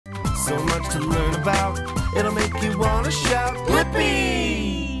so much to learn about. It'll make you want to shout,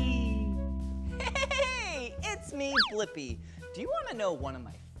 Blippi! Hey, it's me, Blippi. Do you want to know one of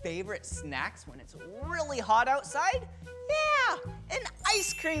my favorite snacks when it's really hot outside? Yeah, an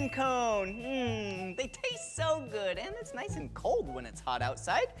ice cream cone. They taste so good, and it's nice and cold when it's hot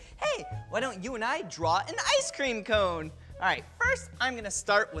outside. Hey, why don't you and I draw an ice cream cone? All right, first I'm gonna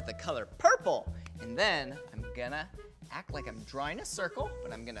start with the color purple, and then I'm gonna act like I'm drawing a circle,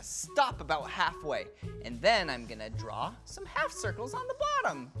 but I'm gonna stop about halfway, and then I'm gonna draw some half circles on the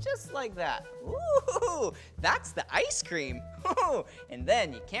bottom, just like that. Ooh, that's the ice cream. Ooh, and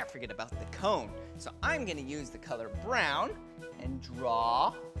then you can't forget about the cone. So I'm gonna use the color brown and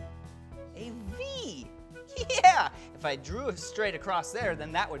draw a V. Yeah, if I drew it straight across there,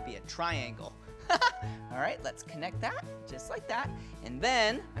 then that would be a triangle. All right, let's connect that, just like that. And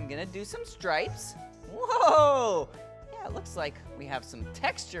then I'm gonna do some stripes. Whoa! Yeah, it looks like we have some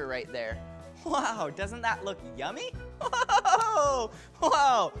texture right there. Wow, doesn't that look yummy? Whoa!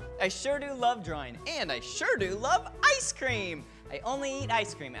 Wow, I sure do love drawing, and I sure do love ice cream. I only eat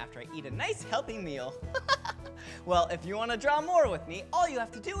ice cream after I eat a nice healthy meal. Well, if you want to draw more with me, all you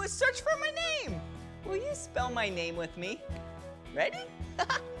have to do is search for my name. Will you spell my name with me? Ready?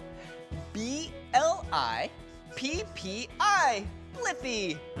 B-L-I-P-P-I.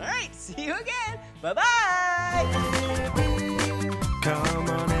 Blippi. All right, see you again. Bye-bye. Come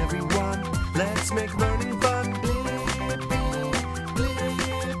on, everyone, let's make the